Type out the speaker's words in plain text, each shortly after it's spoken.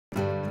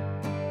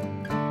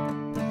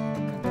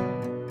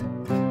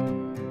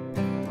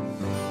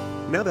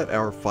Now that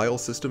our file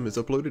system is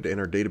uploaded and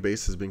our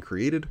database has been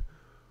created,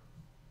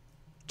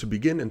 to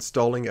begin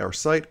installing our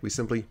site, we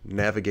simply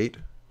navigate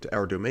to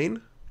our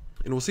domain,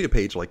 and we'll see a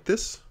page like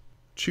this.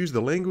 Choose the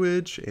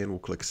language, and we'll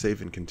click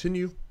Save and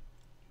Continue.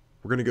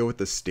 We're going to go with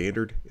the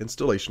standard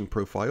installation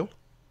profile.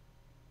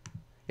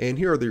 And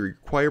here are the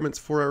requirements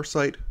for our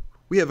site.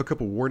 We have a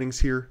couple warnings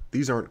here.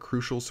 These aren't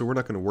crucial, so we're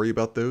not going to worry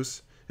about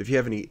those. If you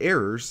have any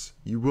errors,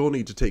 you will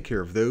need to take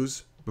care of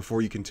those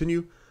before you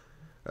continue.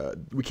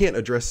 We can't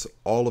address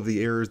all of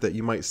the errors that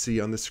you might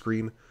see on the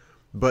screen,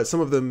 but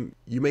some of them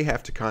you may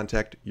have to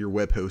contact your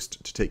web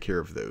host to take care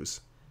of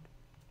those.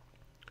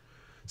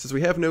 Since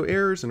we have no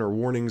errors and our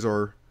warnings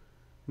are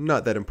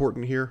not that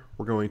important here,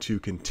 we're going to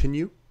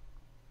continue.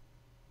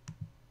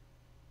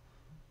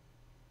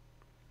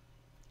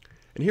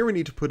 And here we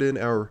need to put in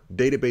our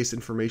database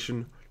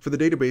information for the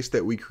database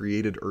that we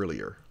created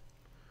earlier.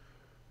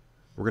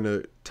 We're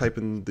going to type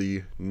in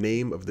the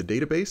name of the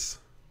database.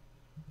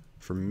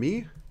 For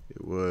me,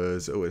 it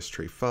was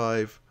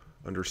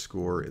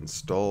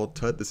ostray5_install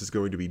tut. This is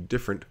going to be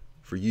different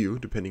for you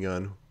depending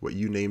on what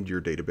you named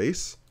your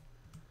database.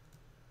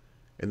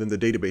 And then the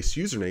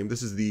database username,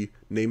 this is the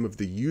name of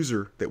the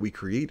user that we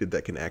created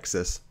that can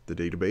access the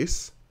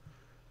database.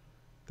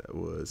 That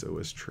was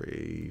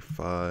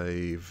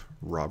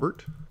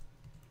ostray5robert.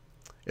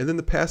 And then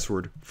the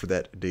password for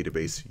that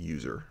database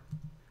user.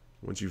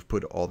 Once you've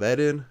put all that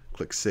in,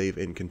 click Save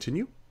and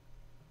Continue.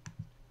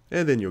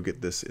 And then you'll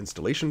get this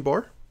installation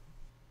bar.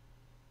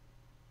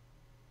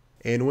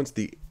 And once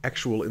the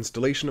actual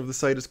installation of the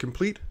site is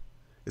complete,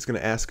 it's going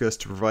to ask us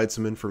to provide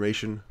some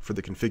information for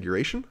the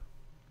configuration.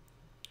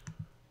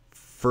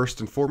 First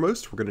and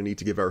foremost, we're going to need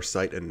to give our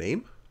site a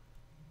name.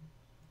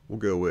 We'll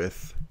go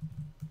with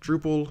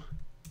Drupal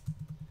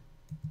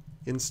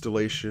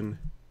installation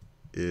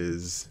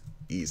is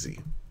easy.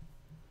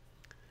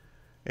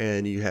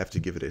 And you have to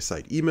give it a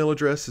site email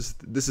address.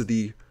 This is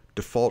the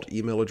default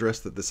email address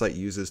that the site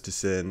uses to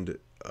send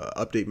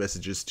update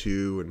messages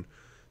to and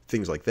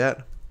things like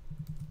that.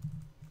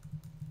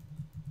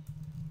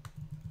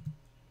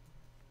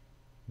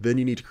 Then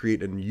you need to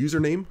create a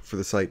username for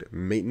the site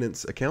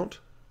maintenance account.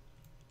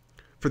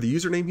 For the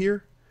username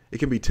here, it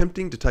can be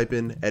tempting to type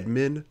in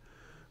admin,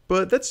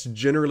 but that's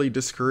generally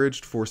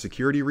discouraged for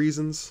security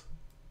reasons.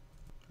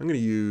 I'm going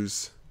to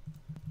use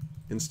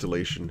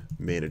installation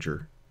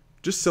manager.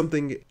 Just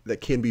something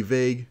that can be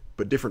vague,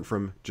 but different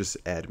from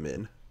just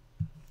admin.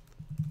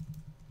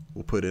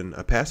 We'll put in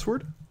a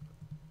password,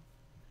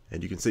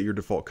 and you can set your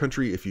default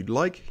country if you'd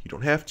like. You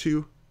don't have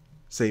to.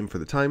 Same for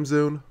the time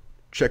zone.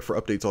 Check for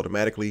updates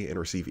automatically and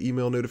receive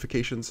email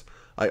notifications.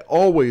 I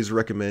always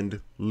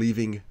recommend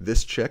leaving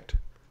this checked.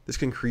 This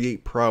can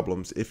create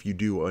problems if you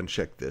do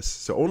uncheck this.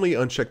 So only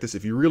uncheck this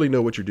if you really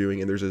know what you're doing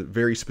and there's a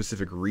very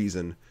specific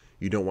reason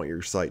you don't want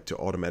your site to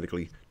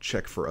automatically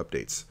check for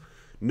updates.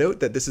 Note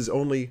that this is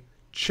only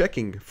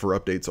checking for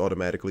updates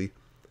automatically.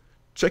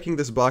 Checking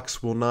this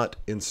box will not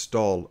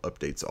install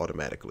updates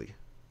automatically.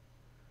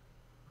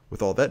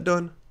 With all that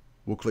done,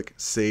 we'll click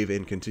Save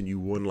and Continue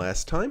one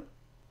last time.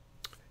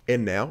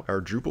 And now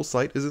our Drupal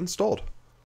site is installed.